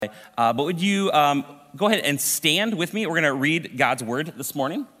But would you go ahead and stand with me? We're going to read God's word this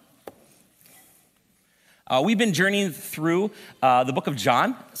morning. We've been journeying through the book of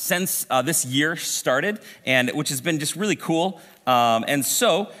John since this year started, and which has been just really cool. And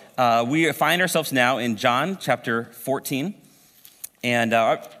so we find ourselves now in John chapter 14. And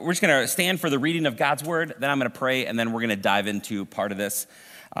we're just going to stand for the reading of God's word. Then I'm going to pray, and then we're going to dive into part of this.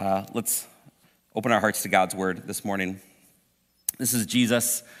 Let's open our hearts to God's word this morning. This is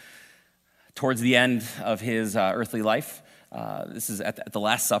Jesus towards the end of his earthly life. This is at the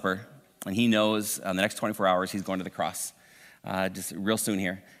Last Supper, and he knows in the next 24 hours he's going to the cross, just real soon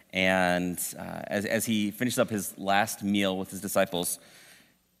here. And as he finishes up his last meal with his disciples,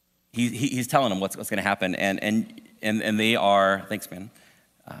 he's telling them what's going to happen, and they are, thanks man,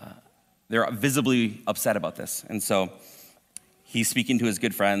 they're visibly upset about this. And so he's speaking to his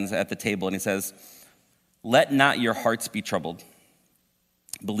good friends at the table, and he says, "Let not your hearts be troubled.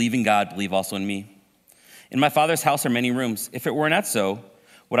 Believe in God, believe also in me. In my Father's house are many rooms. If it were not so,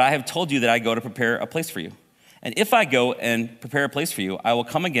 would I have told you that I go to prepare a place for you? And if I go and prepare a place for you, I will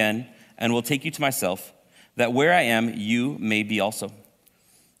come again and will take you to myself, that where I am, you may be also.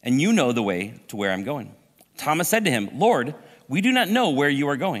 And you know the way to where I'm going." Thomas said to him, "Lord, we do not know where you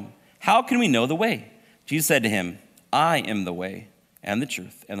are going. How can we know the way?" Jesus said to him, "I am the way and the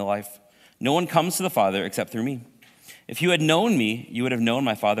truth and the life. No one comes to the Father except through me. If you had known me, you would have known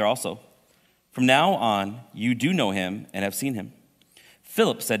my Father also. From now on, you do know him and have seen him."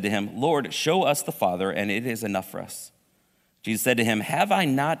 Philip said to him, "Lord, show us the Father, and it is enough for us." Jesus said to him, "Have I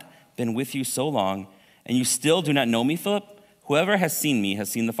not been with you so long, and you still do not know me, Philip? Whoever has seen me has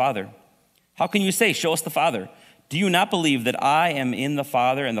seen the Father. How can you say, 'Show us the Father'? Do you not believe that I am in the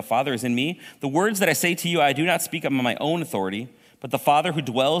Father, and the Father is in me? The words that I say to you, I do not speak on my own authority, but the Father who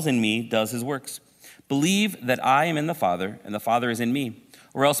dwells in me does his works. Believe that I am in the Father, and the Father is in me,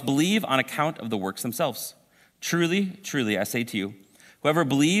 or else believe on account of the works themselves. Truly, truly, I say to you, whoever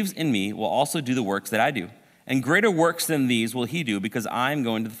believes in me will also do the works that I do, and greater works than these will he do, because I am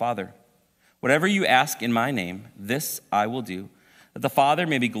going to the Father. Whatever you ask in my name, this I will do, that the Father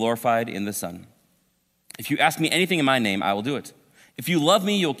may be glorified in the Son. If you ask me anything in my name, I will do it. If you love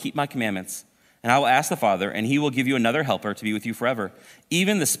me, you will keep my commandments. And I will ask the Father, and he will give you another helper to be with you forever,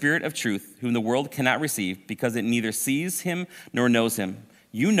 even the Spirit of truth, whom the world cannot receive, because it neither sees him nor knows him.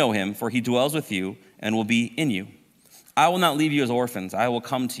 You know him, for he dwells with you and will be in you. I will not leave you as orphans. I will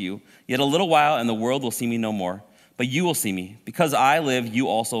come to you. Yet a little while, and the world will see me no more. But you will see me. Because I live, you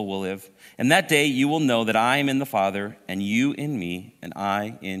also will live. And that day you will know that I am in the Father, and you in me, and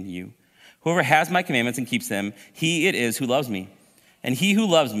I in you. Whoever has my commandments and keeps them, he it is who loves me. And he who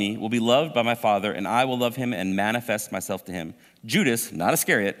loves me will be loved by my Father, and I will love him and manifest myself to him." Judas, not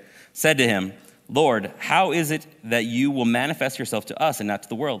Iscariot, said to him, "Lord, how is it that you will manifest yourself to us and not to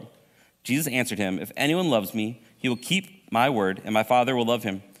the world?" Jesus answered him, "If anyone loves me, he will keep my word, and my Father will love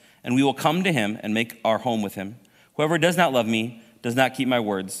him, and we will come to him and make our home with him. Whoever does not love me does not keep my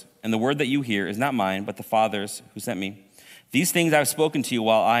words, and the word that you hear is not mine, but the Father's who sent me. These things I have spoken to you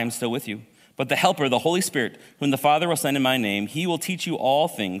while I am still with you. But the Helper, the Holy Spirit, whom the Father will send in my name, he will teach you all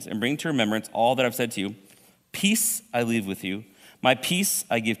things and bring to remembrance all that I've said to you. Peace I leave with you. My peace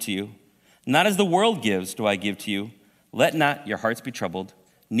I give to you. Not as the world gives do I give to you. Let not your hearts be troubled,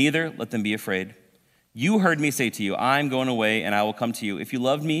 neither let them be afraid. You heard me say to you, I am going away and I will come to you. If you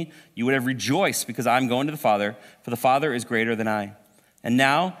loved me, you would have rejoiced because I am going to the Father, for the Father is greater than I. And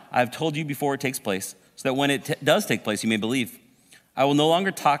now I have told you before it takes place, so that when it does take place, you may believe. I will no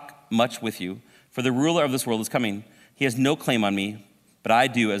longer talk much with you, for the ruler of this world is coming. He has no claim on me, but I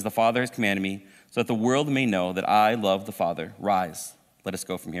do as the Father has commanded me, so that the world may know that I love the Father. Rise, let us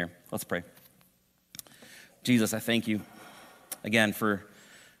go from here. Let's pray. Jesus, I thank you again for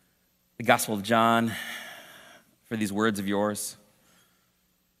the Gospel of John, for these words of yours.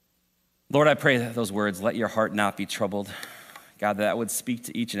 Lord, I pray that those words, let your heart not be troubled. God, that would speak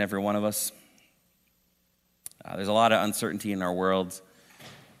to each and every one of us. There's a lot of uncertainty in our world.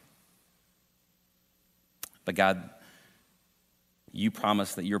 But God, you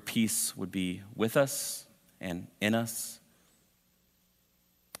promised that your peace would be with us and in us,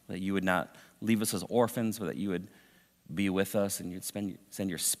 that you would not leave us as orphans, but that you would be with us and you'd send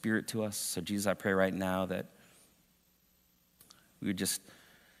your Spirit to us. So Jesus, I pray right now that we would just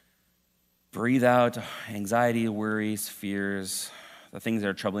breathe out anxiety, worries, fears, the things that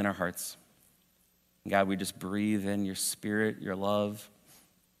are troubling our hearts. God, we just breathe in your Spirit, your love.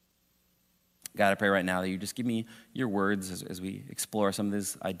 God, I pray right now that you just give me your words as we explore some of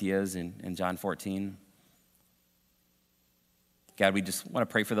these ideas in John 14. God, we just want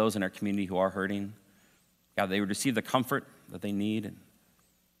to pray for those in our community who are hurting. God, they would receive the comfort that they need. And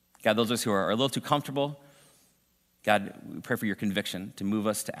God, those of us who are a little too comfortable, God, we pray for your conviction to move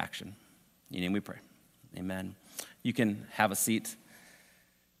us to action. In your name we pray. Amen. You can have a seat.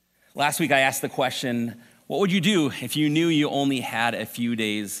 Last week I asked the question, what would you do if you knew you only had a few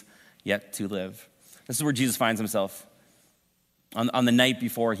days yet to live? This is where Jesus finds himself. On the night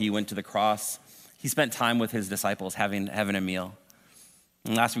before he went to the cross, he spent time with his disciples having a meal.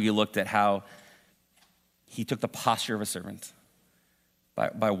 And last week we looked at how he took the posture of a servant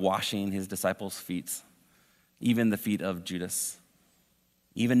by washing his disciples' feet, even the feet of Judas,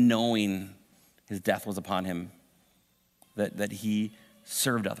 even knowing his death was upon him, that he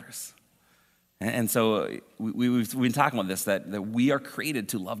served others. And so we've been talking about this, that we are created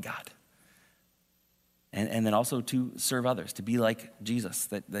to love God. And then also to serve others, to be like Jesus,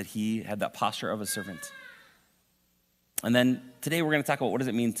 that he had that posture of a servant. And then today we're going to talk about what does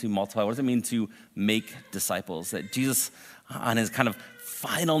it mean to multiply? What does it mean to make disciples? That Jesus, on his kind of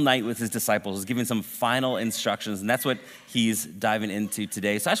final night with his disciples, is giving some final instructions, and that's what he's diving into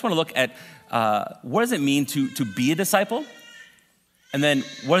today. So I just want to look at what does it mean to be a disciple? And then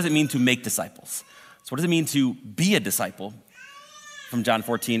what does it mean to make disciples? So what does it mean to be a disciple from John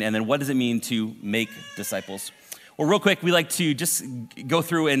 14? And then what does it mean to make disciples? Well, real quick, we like to just go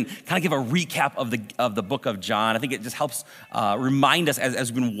through and kind of give a recap of the book of John. I think it just helps remind us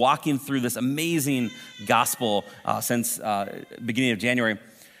as we've been walking through this amazing gospel since beginning of January.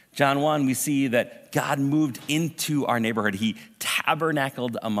 John 1, we see that God moved into our neighborhood. He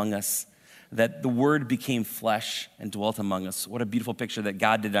tabernacled among us, that the word became flesh and dwelt among us. What a beautiful picture that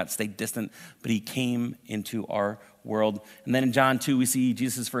God did not stay distant, but he came into our world. And then in John 2, we see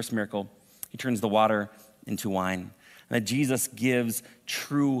Jesus' first miracle. He turns the water into wine. And that Jesus gives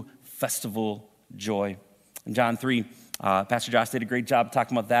true festival joy. In John 3, Pastor Josh did a great job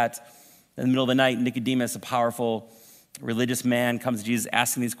talking about that. In the middle of the night, Nicodemus, a powerful religious man, comes to Jesus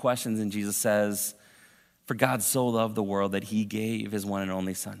asking these questions, and Jesus says, "For God so loved the world that he gave his one and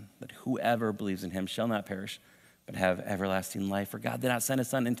only Son, that whoever believes in him shall not perish, but have everlasting life. For God did not send his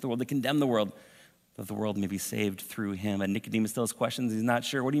Son into the world to condemn the world, that the world may be saved through him." And Nicodemus still has questions. He's not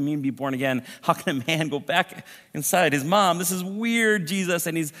sure. What do you mean be born again? How can a man go back inside his mom? This is weird, Jesus.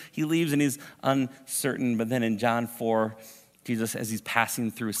 And he leaves and he's uncertain. But then in John 4, Jesus, as he's passing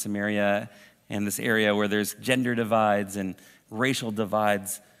through Samaria and this area where there's gender divides and racial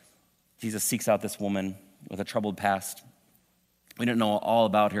divides, Jesus seeks out this woman with a troubled past. We don't know all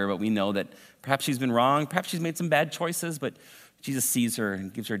about her, but we know that perhaps she's been wrong. Perhaps she's made some bad choices, but Jesus sees her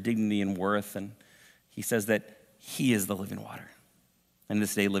and gives her dignity and worth. And he says that he is the living water. And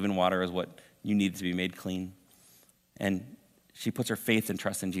this day, living water is what you need to be made clean. And she puts her faith and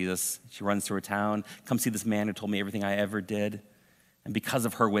trust in Jesus. She runs to her town, come see this man who told me everything I ever did. And because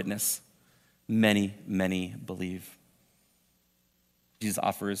of her witness, many, many believe. Jesus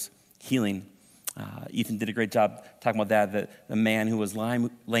offers healing. Ethan did a great job talking about that. The man who was lame,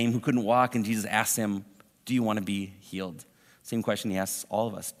 who couldn't walk, and Jesus asked him, "Do you want to be healed?" Same question he asks all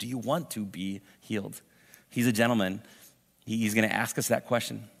of us. Do you want to be healed? He's a gentleman. He's going to ask us that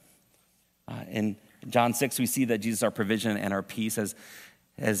question. In John 6, we see that Jesus is our provision and our peace.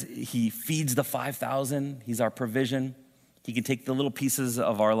 As he feeds the 5,000, he's our provision. He can take the little pieces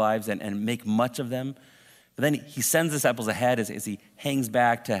of our lives and make much of them. But then he sends disciples ahead as he hangs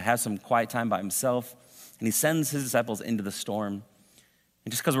back to have some quiet time by himself. And he sends his disciples into the storm.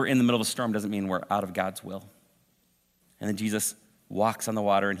 And just because we're in the middle of a storm doesn't mean we're out of God's will. And then Jesus walks on the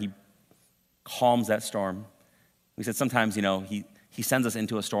water and he calms that storm. We said sometimes, he sends us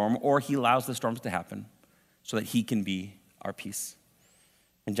into a storm, or he allows the storms to happen so that he can be our peace.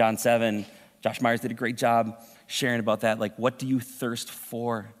 In John 7, Josh Myers did a great job sharing about that. Like, what do you thirst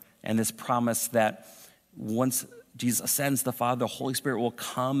for? And this promise that once Jesus ascends to the Father, the Holy Spirit will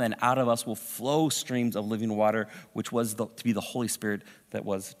come, and out of us will flow streams of living water, which was to be the Holy Spirit that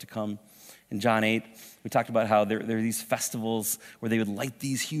was to come. In John 8, we talked about how there are these festivals where they would light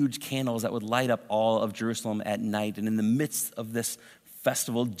these huge candles that would light up all of Jerusalem at night. And in the midst of this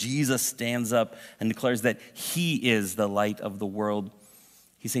festival, Jesus stands up and declares that he is the light of the world.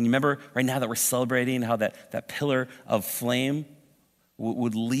 He's saying, you remember right now that we're celebrating how that pillar of flame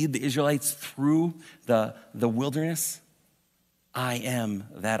would lead the Israelites through the wilderness? I am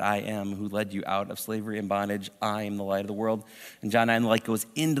that I am who led you out of slavery and bondage. I am the light of the world. In John 9, the light goes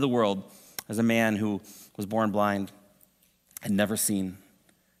into the world as a man who was born blind and never seen.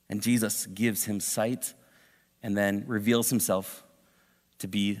 And Jesus gives him sight and then reveals himself to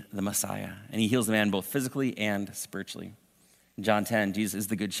be the Messiah. And he heals the man both physically and spiritually. In John 10, Jesus is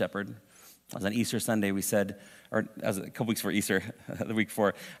the good shepherd. As on Easter Sunday, we said, or as a couple weeks before Easter, the week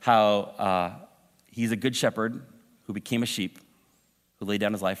before, how he's a good shepherd who became a sheep, who laid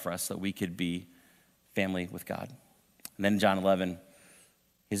down his life for us so that we could be family with God. And then in John 11,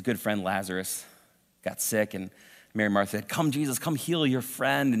 his good friend Lazarus got sick, and Mary and Martha said, come, Jesus, come heal your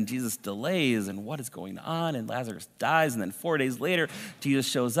friend. And Jesus delays, and what is going on? And Lazarus dies, and then 4 days later, Jesus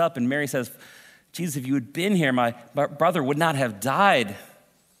shows up, and Mary says, Jesus, if you had been here, my brother would not have died.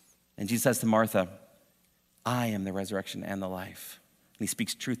 And Jesus says to Martha, I am the resurrection and the life. And he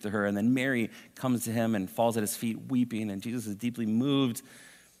speaks truth to her, and then Mary comes to him and falls at his feet weeping, and Jesus is deeply moved.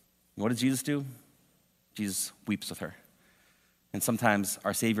 And what does Jesus do? Jesus weeps with her. And sometimes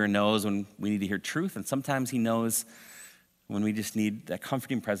our Savior knows when we need to hear truth, and sometimes he knows when we just need that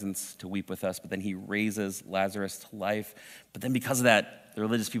comforting presence to weep with us. But then he raises Lazarus to life. But then because of that, the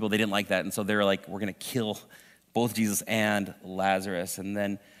religious people, they didn't like that. And so they're like, we're going to kill both Jesus and Lazarus. And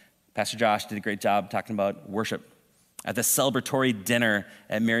then Pastor Josh did a great job talking about worship. At the celebratory dinner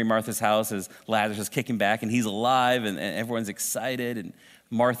at Mary Martha's house, as Lazarus is kicking back and he's alive and everyone's excited, and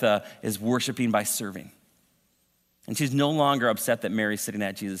Martha is worshiping by serving. And she's no longer upset that Mary's sitting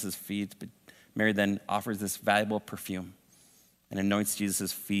at Jesus' feet, but Mary then offers this valuable perfume and anoints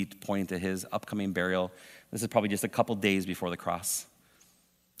Jesus' feet, pointing to his upcoming burial. This is probably just a couple days before the cross.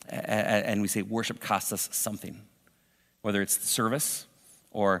 And we say worship costs us something, whether it's service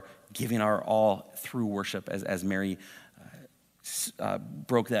or giving our all through worship, as Mary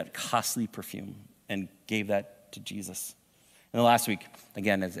broke that costly perfume and gave that to Jesus. And then last week,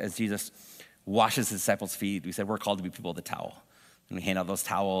 again, as Jesus washes his disciples' feet, we said we're called to be people of the towel. And we hand out those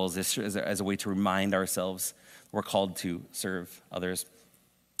towels as a way to remind ourselves we're called to serve others.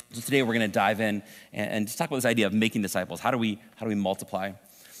 So today we're going to dive in and just talk about this idea of making disciples. How do we multiply?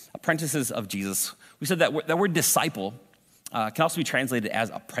 Apprentices of Jesus. We said that word disciple can also be translated as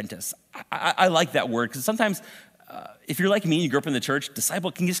apprentice. I like that word because sometimes if you're like me and you grew up in the church,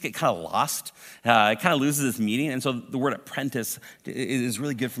 disciple can just get kind of lost. It kind of loses its meaning. And so the word apprentice is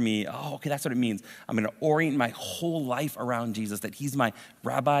really good for me. Oh, okay, that's what it means. I'm going to orient my whole life around Jesus, that he's my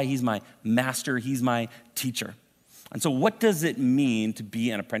rabbi, he's my master, he's my teacher. And so what does it mean to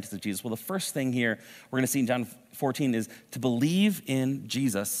be an apprentice of Jesus? Well, the first thing here we're going to see in John 14 is to believe in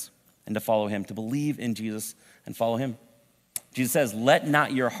Jesus and to follow him. To believe in Jesus and follow him. Jesus says, let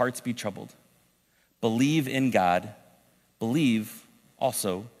not your hearts be troubled. Believe in God. Believe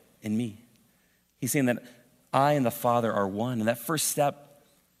also in me. He's saying that I and the Father are one. And that first step,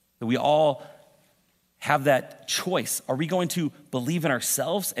 that we all have that choice. Are we going to believe in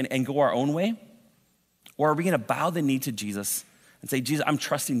ourselves and go our own way? Or are we going to bow the knee to Jesus and say, Jesus, I'm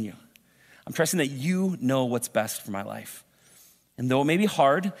trusting you. I'm trusting that you know what's best for my life. And though it may be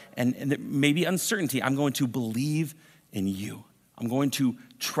hard and there may be uncertainty, I'm going to believe in you. I'm going to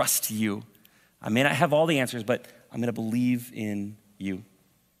trust you. I may not have all the answers, but I'm going to believe in you.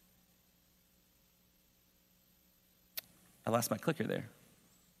 I lost my clicker there.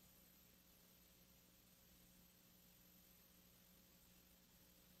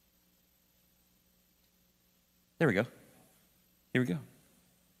 There we go. Here we go.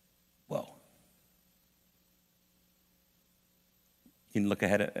 Whoa. You can look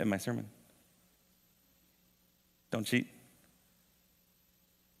ahead at my sermon. Don't cheat.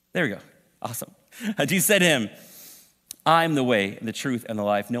 There we go. Awesome. Jesus said to him, I'm the way, the truth, and the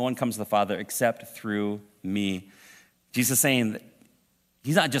life. No one comes to the Father except through me. Jesus is saying that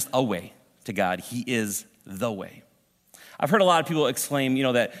he's not just a way to God. He is the way. I've heard a lot of people exclaim,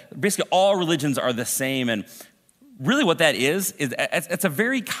 that basically all religions are the same. And really what that is it's a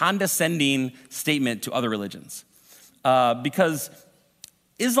very condescending statement to other religions. Because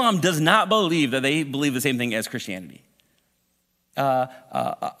Islam does not believe that they believe the same thing as Christianity.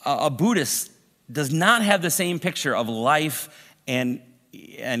 A Buddhist does not have the same picture of life and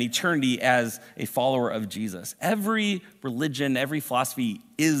eternity as a follower of Jesus. Every religion, every philosophy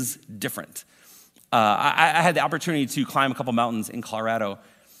is different. I had the opportunity to climb a couple mountains in Colorado,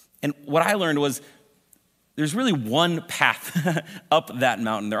 and what I learned was there's really one path up that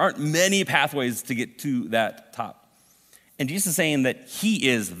mountain. There aren't many pathways to get to that top. And Jesus is saying that he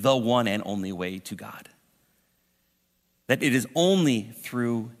is the one and only way to God. That it is only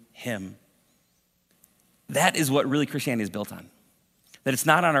through him. That is what really Christianity is built on. That it's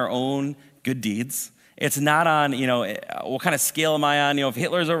not on our own good deeds. It's not on, what kind of scale am I on? If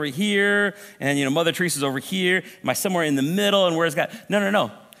Hitler's over here and, Mother Teresa's over here, am I somewhere in the middle and where's God?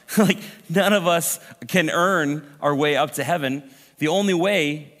 No. Like none of us can earn our way up to heaven. The only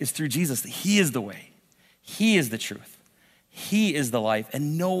way is through Jesus. He is the way. He is the truth. He is the life,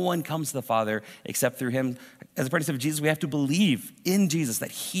 and no one comes to the Father except through him. As apprentice of Jesus, we have to believe in Jesus,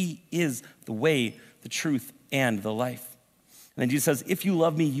 that he is the way, the truth, and the life. And then Jesus says, if you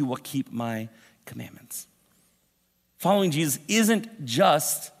love me, you will keep my commandments. Following Jesus isn't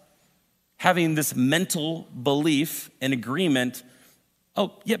just having this mental belief and agreement,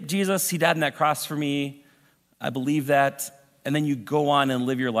 oh, yep, Jesus, he died on that cross for me. I believe that. And then you go on and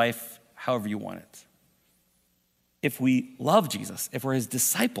live your life however you want it. If we love Jesus, if we're his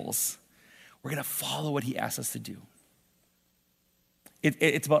disciples, we're going to follow what he asks us to do.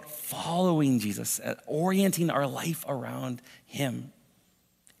 It's about following Jesus, orienting our life around him.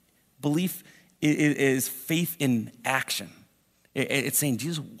 Belief is faith in action. It's saying,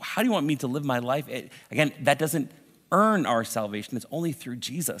 Jesus, how do you want me to live my life? Again, that doesn't earn our salvation. It's only through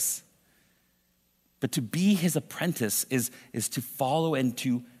Jesus. But to be his apprentice is to follow and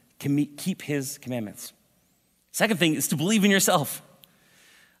to keep his commandments. Second thing is to believe in yourself.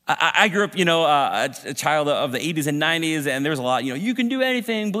 I grew up, a child of the 80s and 90s, and there was a lot, you can do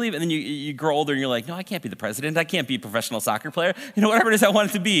anything, believe it. And then you grow older and you're like, no, I can't be the president. I can't be a professional soccer player. Whatever it is I want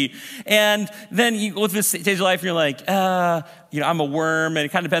it to be. And then you go through this stage of life and you're like, I'm a worm. And it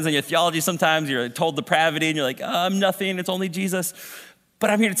kind of depends on your theology sometimes. You're told depravity and you're like, I'm nothing. It's only Jesus. But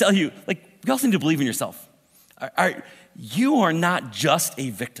I'm here to tell you, you also need to believe in yourself. You are not just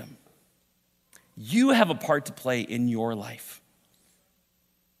a victim. You have a part to play in your life.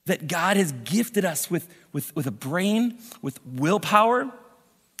 That God has gifted us with a brain, with willpower.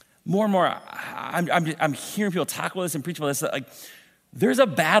 More and more, I'm hearing people talk about this and preach about this. There's a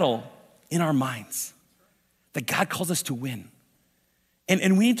battle in our minds that God calls us to win.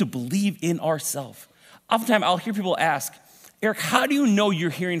 And we need to believe in ourselves. Oftentimes, I'll hear people ask, Eric, how do you know you're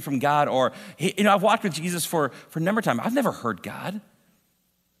hearing from God? Or, I've walked with Jesus for a number of times. I've never heard God.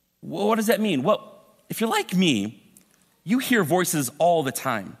 Well, what does that mean? Well, if you're like me, you hear voices all the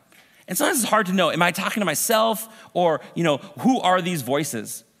time. And sometimes it's hard to know, am I talking to myself or, who are these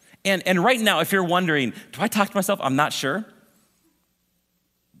voices? And right now, if you're wondering, do I talk to myself? I'm not sure.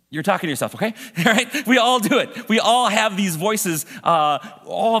 You're talking to yourself, okay? All right? We all do it. We all have these voices,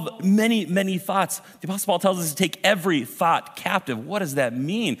 many, many thoughts. The Apostle Paul tells us to take every thought captive. What does that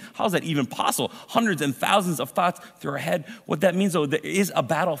mean? How is that even possible? Hundreds and thousands of thoughts through our head. What that means, though, there is a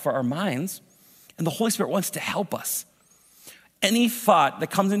battle for our minds, and the Holy Spirit wants to help us. Any thought that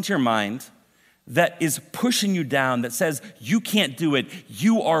comes into your mind that is pushing you down, that says you can't do it,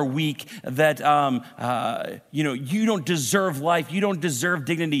 you are weak, that you don't deserve life, you don't deserve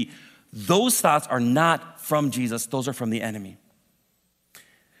dignity, those thoughts are not from Jesus. Those are from the enemy.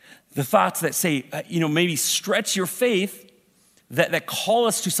 The thoughts that say, maybe stretch your faith, that call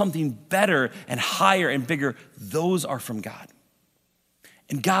us to something better and higher and bigger, those are from God.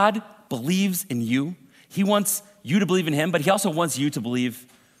 And God believes in you. He wants you to believe in him, but he also wants you to believe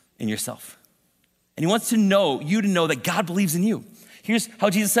in yourself. And he wants you to know that God believes in you. Here's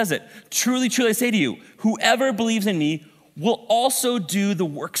how Jesus says it. Truly, truly, I say to you, whoever believes in me will also do the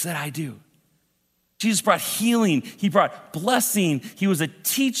works that I do. Jesus brought healing. He brought blessing. He was a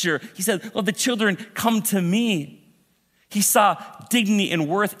teacher. He said, let the children come to me. He saw dignity and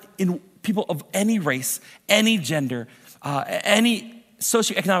worth in people of any race, any gender, any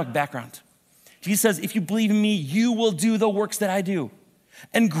socioeconomic background. Jesus says, if you believe in me, you will do the works that I do.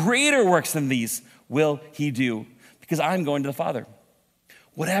 And greater works than these will he do, because I'm going to the Father.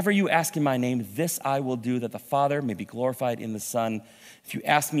 Whatever you ask in my name, this I will do, that the Father may be glorified in the Son. If you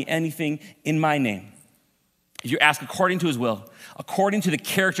ask me anything in my name, if you ask according to his will, according to the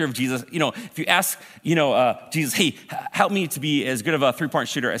character of Jesus, if you ask, Jesus, hey, help me to be as good of a three-point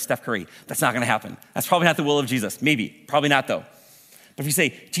shooter as Steph Curry, that's not going to happen. That's probably not the will of Jesus. Maybe, probably not though. But if you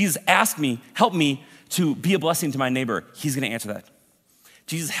say, Jesus, ask me, help me to be a blessing to my neighbor, he's going to answer that.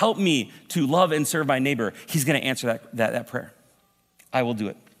 Jesus, help me to love and serve my neighbor, he's going to answer that prayer. I will do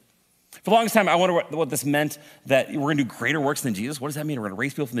it. For the longest time, I wonder what this meant, that we're going to do greater works than Jesus. What does that mean? We're going to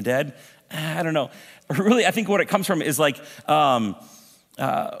raise people from the dead? I don't know. Really, I think what it comes from is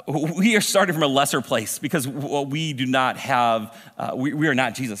we are started from a lesser place because we do not have, we are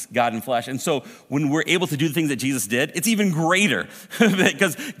not Jesus, God in flesh. And so when we're able to do the things that Jesus did, it's even greater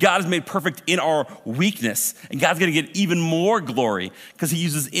because God is made perfect in our weakness. And God's going to get even more glory because he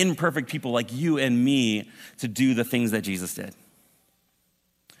uses imperfect people like you and me to do the things that Jesus did.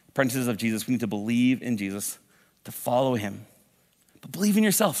 Apprentices of Jesus, we need to believe in Jesus, to follow him, but believe in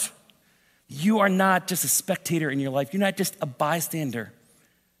yourself. You are not just a spectator in your life. You're not just a bystander.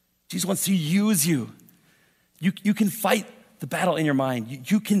 Jesus wants to use you. You can fight the battle in your mind.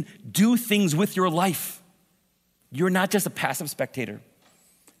 You can do things with your life. You're not just a passive spectator.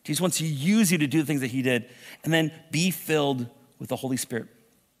 Jesus wants to use you to do the things that he did, and then be filled with the Holy Spirit.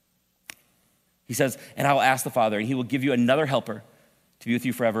 He says, and I will ask the Father, and he will give you another helper to be with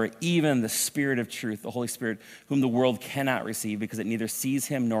you forever, even the Spirit of truth, the Holy Spirit, whom the world cannot receive because it neither sees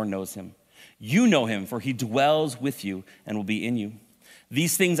him nor knows him. You know him, for he dwells with you and will be in you.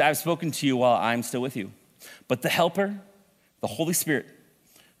 These things I've spoken to you while I'm still with you. But the Helper, the Holy Spirit,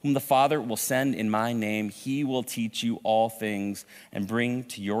 whom the Father will send in my name, he will teach you all things and bring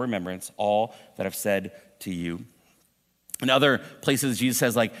to your remembrance all that I've said to you. In other places, Jesus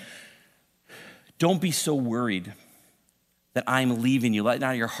says, don't be so worried that I'm leaving you. Let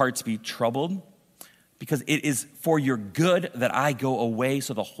not your hearts be troubled, because it is for your good that I go away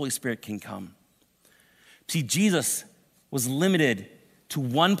so the Holy Spirit can come. See, Jesus was limited to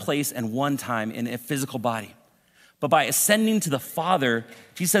one place and one time in a physical body. But by ascending to the Father,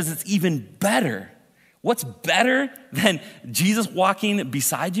 Jesus says it's even better. What's better than Jesus walking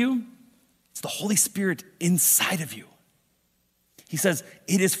beside you? It's the Holy Spirit inside of you. He says,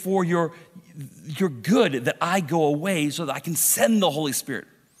 it is for your good that I go away so that I can send the Holy Spirit.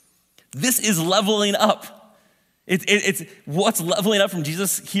 This is leveling up. It's what's leveling up from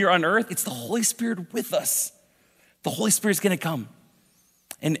Jesus here on earth. It's the Holy Spirit with us. The Holy Spirit's going to come.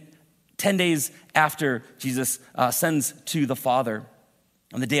 And 10 days after Jesus ascends to the Father,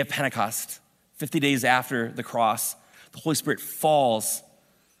 on the day of Pentecost, 50 days after the cross, the Holy Spirit falls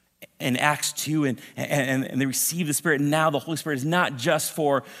in Acts 2, and they receive the Spirit. And now the Holy Spirit is not just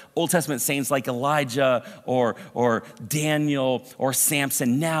for Old Testament saints like Elijah or Daniel or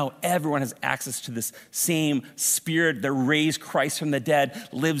Samson. Now everyone has access to this same Spirit that raised Christ from the dead,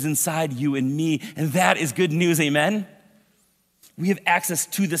 lives inside you and me. And that is good news, amen? We have access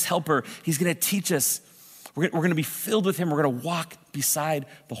to this Helper. He's going to teach us. We're going to be filled with him. We're going to walk beside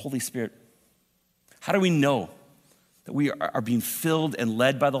the Holy Spirit. How do we know that we are being filled and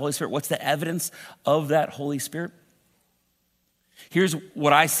led by the Holy Spirit? What's the evidence of that Holy Spirit? Here's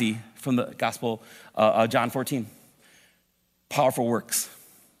what I see from the Gospel of John 14. Powerful works.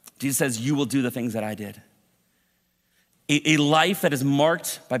 Jesus says, you will do the things that I did. A life that is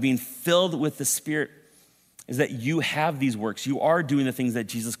marked by being filled with the Spirit is that you have these works. You are doing the things that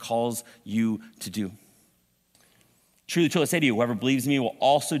Jesus calls you to do. Truly, truly, I say to you, whoever believes in me will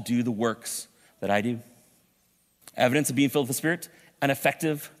also do the works that I do. Evidence of being filled with the Spirit, an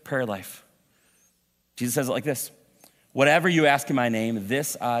effective prayer life. Jesus says it like this: whatever you ask in my name,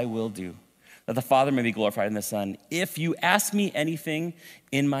 this I will do, that the Father may be glorified in the Son. If you ask me anything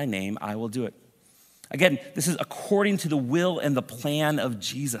in my name, I will do it. Again, this is according to the will and the plan of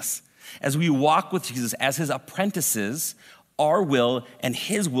Jesus. As we walk with Jesus as his apprentices, our will and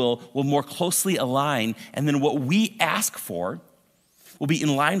his will more closely align, and then what we ask for will be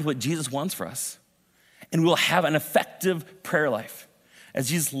in line with what Jesus wants for us. And we'll have an effective prayer life. As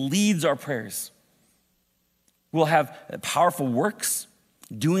Jesus leads our prayers, we'll have powerful works,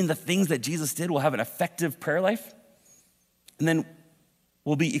 doing the things that Jesus did. We'll have an effective prayer life. And then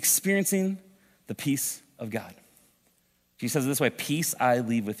we'll be experiencing the peace of God. Jesus says it this way: peace I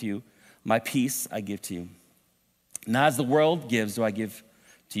leave with you, my peace I give to you. Not as the world gives do I give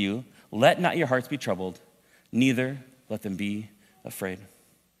to you. Let not your hearts be troubled, neither let them be afraid.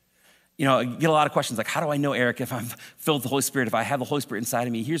 You know, I get a lot of questions like, how do I know, Eric, if I'm filled with the Holy Spirit, if I have the Holy Spirit inside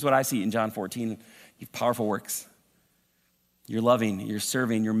of me? Here's what I see in John 14. You have powerful works. You're loving, you're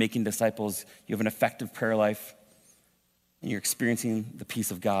serving, you're making disciples. You have an effective prayer life, and you're experiencing the peace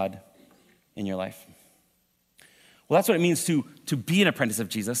of God in your life. Well, that's what it means to be an apprentice of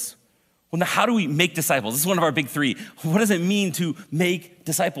Jesus. Well, now how do we make disciples? This is one of our big three. What does it mean to make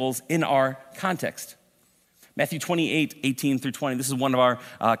disciples in our context? Matthew 28, 18 through 20. This is one of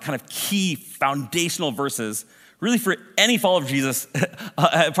our kind of key foundational verses. Really, for any follower of Jesus,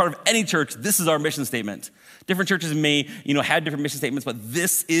 part of any church, this is our mission statement. Different churches may, have different mission statements, but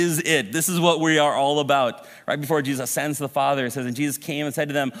this is it. This is what we are all about. Right before Jesus ascends to the Father, it says, and Jesus came and said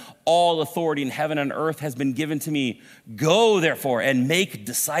to them, all authority in heaven and earth has been given to me. Go, therefore, and make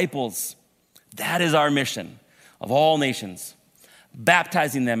disciples. That is our mission of all nations,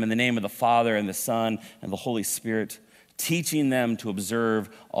 baptizing them in the name of the Father and the Son and the Holy Spirit, teaching them to observe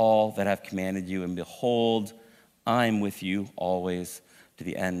all that I've commanded you. And behold, I'm with you always to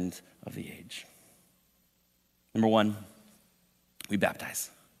the end of the age. Number one, we baptize.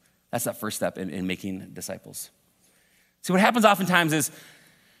 That's that first step in making disciples. See, what happens oftentimes is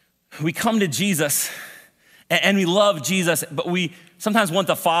we come to Jesus and we love Jesus, but we sometimes want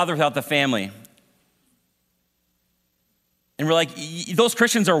the Father without the family. And we're like, those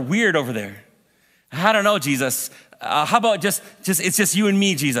Christians are weird over there. I don't know, Jesus. How about it's just you and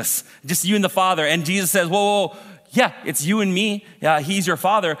me, Jesus. Just you and the Father. And Jesus says, whoa, yeah, it's you and me. Yeah, he's your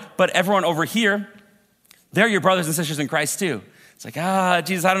Father. But everyone over here, they're your brothers and sisters in Christ too. It's like,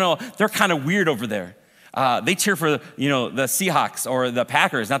 Jesus, I don't know. They're kind of weird over there. They cheer for, the Seahawks or the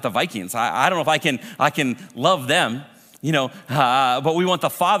Packers, not the Vikings. I don't know if I can love them. but we want the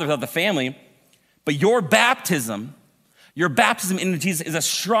Father without the family. But your baptism into Jesus is a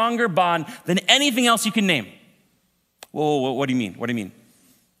stronger bond than anything else you can name. Whoa, what do you mean? What do you mean?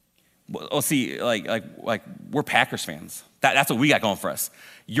 Well, see, like we're Packers fans. That's what we got going for us.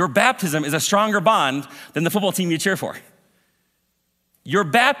 Your baptism is a stronger bond than the football team you cheer for. Your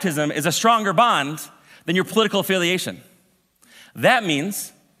baptism is a stronger bond than your political affiliation. That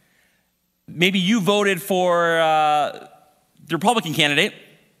means maybe you voted for the Republican candidate.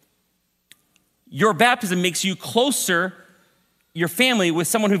 Your baptism makes you closer, your family, with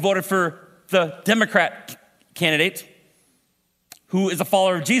someone who voted for the Democrat candidate, who is a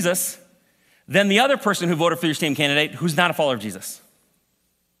follower of Jesus, than the other person who voted for your same candidate who's not a follower of Jesus.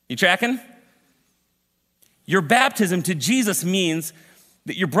 You tracking? Your baptism to Jesus means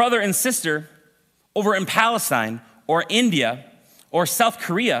that your brother and sister over in Palestine or India or South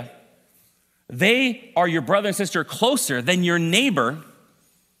Korea, they are your brother and sister closer than your neighbor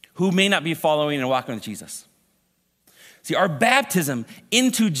who may not be following and walking with Jesus. See, our baptism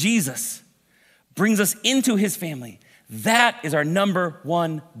into Jesus brings us into his family. That is our number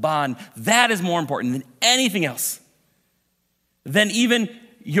one bond. That is more important than anything else. Than even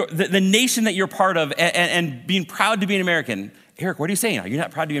the nation that you're part of and being proud to be an American. Eric, what are you saying? Are you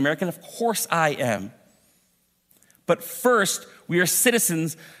not proud to be American? Of course I am. But first, we are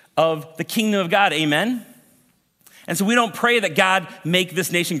citizens of the kingdom of God, amen? And so we don't pray that God make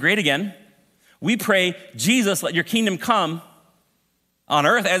this nation great again. We pray, Jesus, let your kingdom come on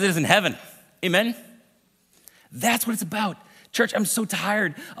earth as it is in heaven, amen? That's what it's about. Church, I'm so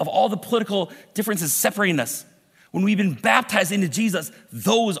tired of all the political differences separating us. When we've been baptized into Jesus,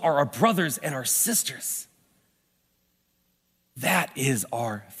 those are our brothers and our sisters. That is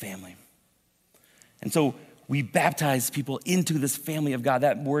our family. And so we baptize people into this family of God.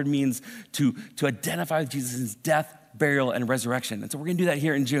 That word means to identify with Jesus' death, burial, and resurrection. And so we're going to do that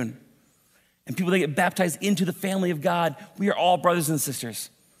here in June. And people that get baptized into the family of God, we are all brothers and sisters.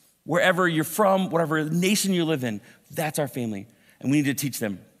 Wherever you're from, whatever nation you live in, that's our family. And we need to teach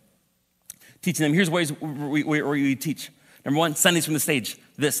them. Teaching them, here's ways where we teach. Number one, Sundays from the stage.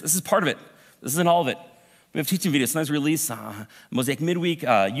 This is part of it. This isn't all of it. We have teaching videos. Sometimes we release Mosaic Midweek,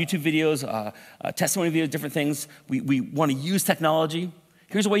 YouTube videos, testimony videos, different things. We want to use technology.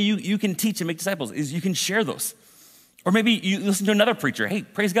 Here's a way you can teach and make disciples, is you can share those. Or maybe you listen to another preacher. Hey,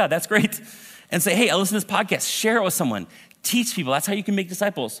 praise God, that's great. And say, hey, I listen to this podcast. Share it with someone. Teach people. That's how you can make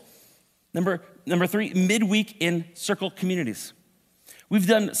disciples. Number three, midweek in circle communities. We've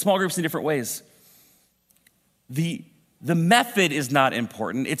done small groups in different ways. The method is not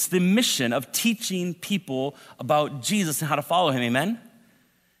important. It's the mission of teaching people about Jesus and how to follow him, amen?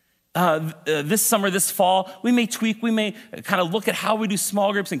 This summer, this fall, we may tweak, we may kind of look at how we do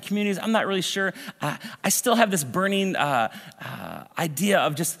small groups and communities. I'm not really sure. I still have this burning idea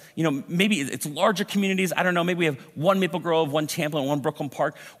of just, maybe it's larger communities. I don't know, maybe we have one Maple Grove, one Champlin, one Brooklyn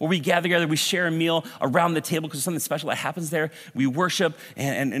Park, where we gather together, we share a meal around the table because there's something special that happens there. We worship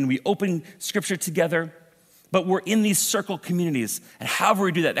and we open scripture together. But we're in these circle communities. And however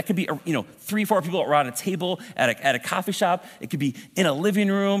we do that could be, 3-4 people around a table at a coffee shop. It could be in a living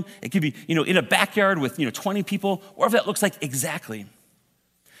room. It could be, in a backyard with, 20 people, whatever that looks like exactly.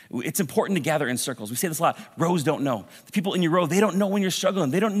 It's important to gather in circles. We say this a lot. Rows don't know. The people in your row, they don't know when you're struggling.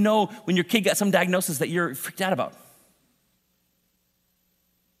 They don't know when your kid got some diagnosis that you're freaked out about.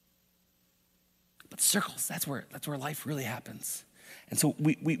 But circles, that's where life really happens. And so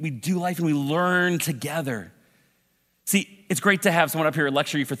we do life and we learn together. See, it's great to have someone up here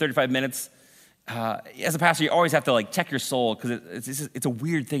lecture you for 35 minutes. As a pastor, you always have to check your soul because it's a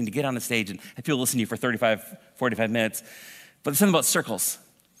weird thing to get on the stage and have people listen to you for 35, 45 minutes. But there's something about circles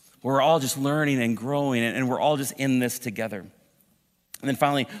where we're all just learning and growing and we're all just in this together. And then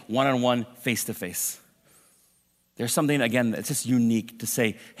finally, one-on-one, face-to-face. There's something, again, that's just unique to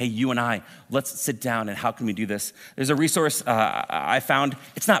say, hey, you and I, let's sit down and how can we do this? There's a resource I found.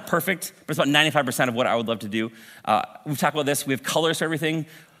 It's not perfect, but it's about 95% of what I would love to do. We've talked about this. We have colors for everything.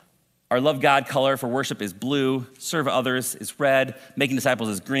 Our love God color for worship is blue. Serve others is red. Making disciples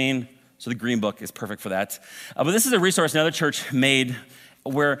is green. So the green book is perfect for that. But this is a resource another church made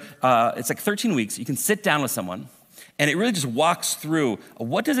where it's 13 weeks. You can sit down with someone, and it really just walks through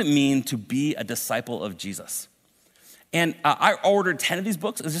what does it mean to be a disciple of Jesus? And I ordered 10 of these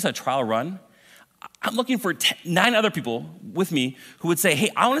books. It was just a trial run. I'm looking for 9 other people with me who would say, hey,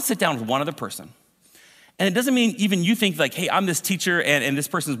 I want to sit down with one other person. And it doesn't mean even you think hey, I'm this teacher and this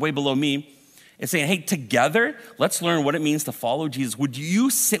person's way below me. It's saying, hey, together, let's learn what it means to follow Jesus. Would you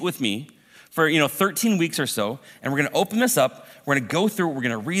sit with me for 13 weeks or so, and we're going to open this up. We're going to go through it. We're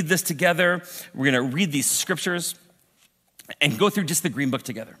going to read this together. We're going to read these scriptures. and go through just the green book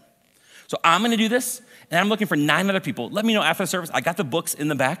together. So I'm gonna do this, and I'm looking for 9 other people. Let me know after the service. I got the books in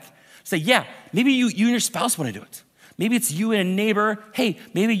the back. Say, yeah, maybe you and your spouse wanna do it. Maybe it's you and a neighbor. Hey,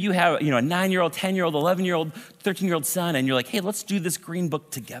 maybe you have a 9-year-old, 10-year-old, 11-year-old, 13-year-old son, and you're like, hey, let's do this green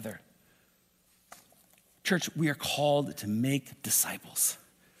book together. Church, we are called to make disciples.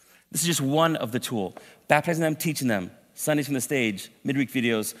 This is just one of the tools. Baptizing them, teaching them, Sundays from the stage, midweek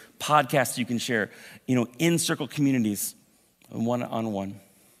videos, podcasts you can share, in-circle communities, one-on-one.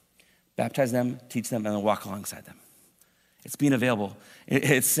 Baptize them, teach them, and then walk alongside them. It's being available.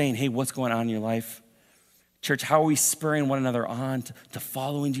 It's saying, hey, what's going on in your life? Church, how are we spurring one another on to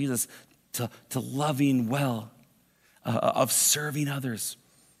following Jesus, to loving well, of serving others,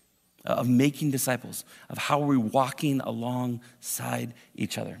 of making disciples, of how are we walking alongside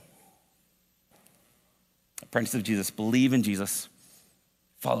each other? Apprentice of Jesus, believe in Jesus,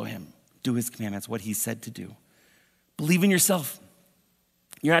 follow him, do his commandments, what he said to do. Believe in yourself.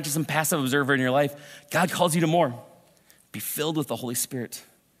 You're not just some passive observer in your life. God calls you to more. Be filled with the Holy Spirit.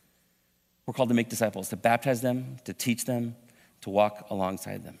 We're called to make disciples, to baptize them, to teach them, to walk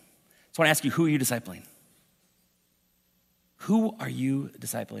alongside them. So I want to ask you, who are you discipling? Who are you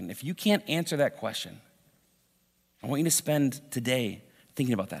discipling? If you can't answer that question, I want you to spend today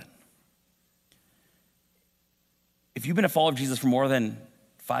thinking about that. If you've been a follower of Jesus for more than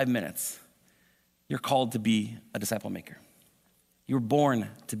 5 minutes, you're called to be a disciple maker. You were born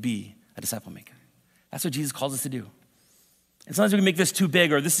to be a disciple maker. That's what Jesus calls us to do. And sometimes we can make this too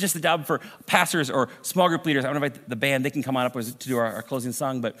big, or this is just a job for pastors or small group leaders. I want to invite the band. They can come on up to do our closing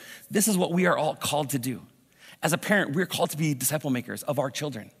song, but this is what we are all called to do. As a parent, we're called to be disciple makers of our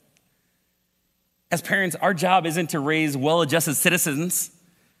children. As parents, our job isn't to raise well-adjusted citizens.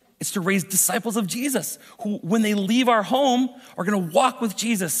 It's to raise disciples of Jesus who, when they leave our home, are going to walk with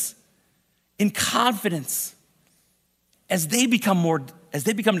Jesus in confidence as they become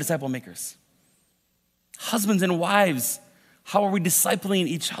disciple makers. Husbands and wives, how are we discipling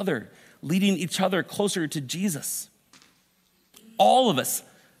each other, leading each other closer to Jesus? All of us,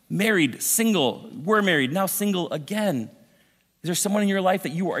 married, single, we're married, now single again. Is there someone in your life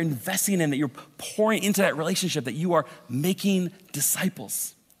that you are investing in, that you're pouring into that relationship, that you are making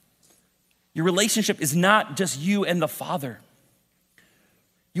disciples? Your relationship is not just you and the Father.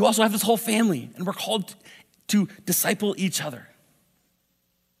 You also have this whole family, and we're called to disciple each other.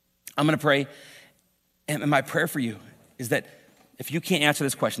 I'm gonna pray, and my prayer for you is that if you can't answer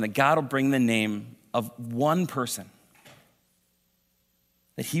this question, that God will bring the name of one person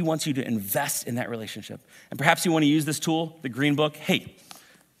that he wants you to invest in that relationship. And perhaps you want to use this tool, the Green Book. Hey,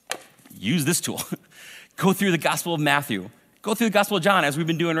 use this tool. Go through the Gospel of Matthew. Go through the Gospel of John, as we've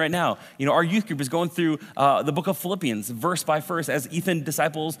been doing right now. Our youth group is going through the book of Philippians, verse by verse, as Ethan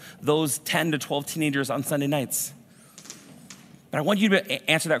disciples those 10 to 12 teenagers on Sunday nights. But I want you to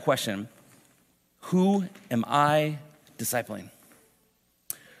answer that question. Who am I discipling?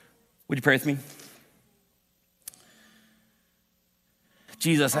 Would you pray with me?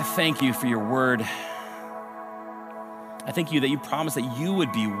 Jesus, I thank you for your word. I thank you that you promised that you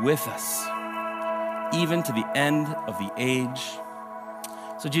would be with us even to the end of the age.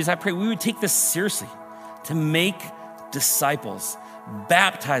 So Jesus, I pray we would take this seriously, to make disciples,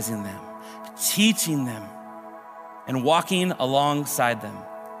 baptizing them, teaching them, and walking alongside them.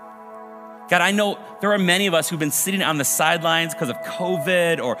 God, I know there are many of us who've been sitting on the sidelines because of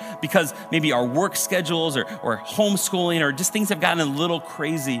COVID, or because maybe our work schedules or homeschooling, or just things have gotten a little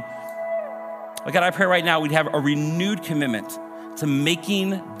crazy. But God, I pray right now we'd have a renewed commitment to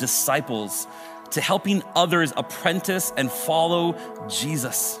making disciples, to helping others apprentice and follow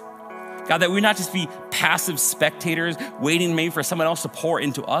Jesus. God, that we not just be passive spectators waiting maybe for someone else to pour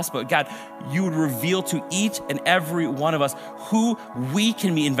into us, but God, you would reveal to each and every one of us who we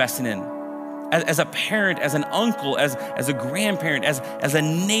can be investing in. As a parent, as an uncle, as a grandparent, as a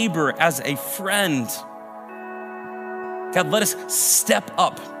neighbor, as a friend. God, let us step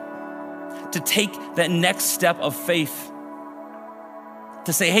up to take that next step of faith.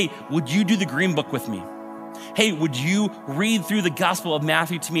 To say, hey, would you do the Green Book with me? Hey, would you read through the Gospel of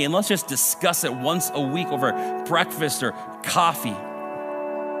Matthew to me, and let's just discuss it once a week over breakfast or coffee.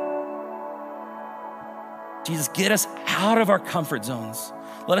 Jesus, get us out of our comfort zones.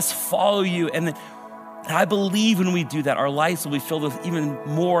 Let us follow you. And I believe when we do that, our lives will be filled with even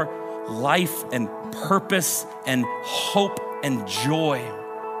more life and purpose and hope and joy.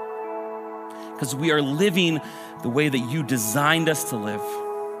 Because we are living the way that you designed us to live.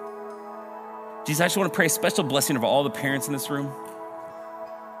 Jesus, I just want to pray a special blessing over all the parents in this room.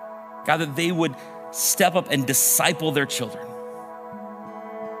 God, that they would step up and disciple their children.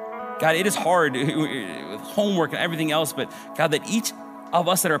 God, it is hard with homework and everything else, but God, that each of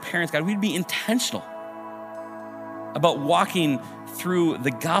us that are parents, God, we'd be intentional about walking through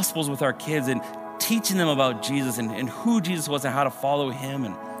the Gospels with our kids and teaching them about Jesus and who Jesus was and how to follow him.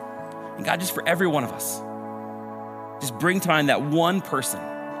 And God, just for every one of us, just bring to mind that one person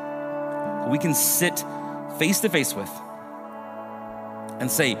that we can sit face to face with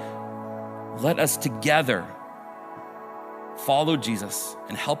and say, let us together follow Jesus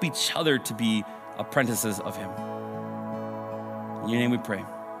and help each other to be apprentices of him. In your name we pray,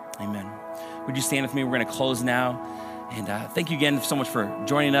 amen. Would you stand with me? We're gonna close now. And thank you again so much for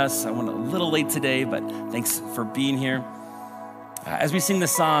joining us. I went a little late today, but thanks for being here. As we sing the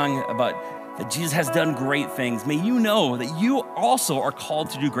song about that Jesus has done great things, may you know that you also are called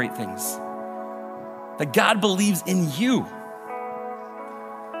to do great things. That God believes in you.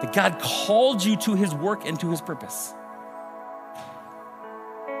 That God called you to his work and to his purpose.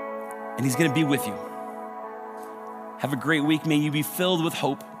 And he's gonna be with you. Have a great week. May you be filled with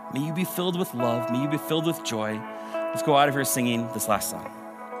hope. May you be filled with love. May you be filled with joy. Let's go out of here singing this last song.